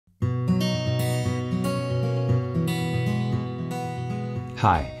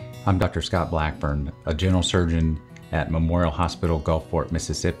Hi, I'm Dr. Scott Blackburn, a general surgeon at Memorial Hospital, Gulfport,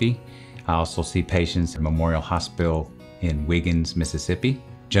 Mississippi. I also see patients at Memorial Hospital in Wiggins, Mississippi.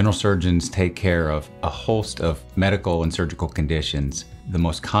 General surgeons take care of a host of medical and surgical conditions, the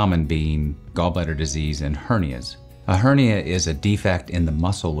most common being gallbladder disease and hernias. A hernia is a defect in the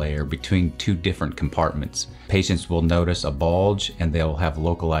muscle layer between two different compartments. Patients will notice a bulge and they'll have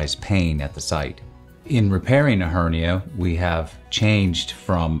localized pain at the site. In repairing a hernia, we have changed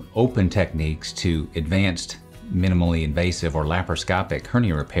from open techniques to advanced minimally invasive or laparoscopic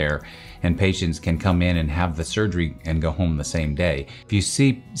hernia repair, and patients can come in and have the surgery and go home the same day. If you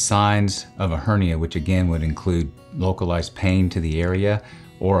see signs of a hernia, which again would include localized pain to the area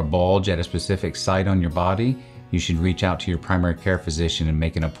or a bulge at a specific site on your body, you should reach out to your primary care physician and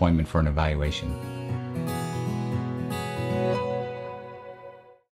make an appointment for an evaluation.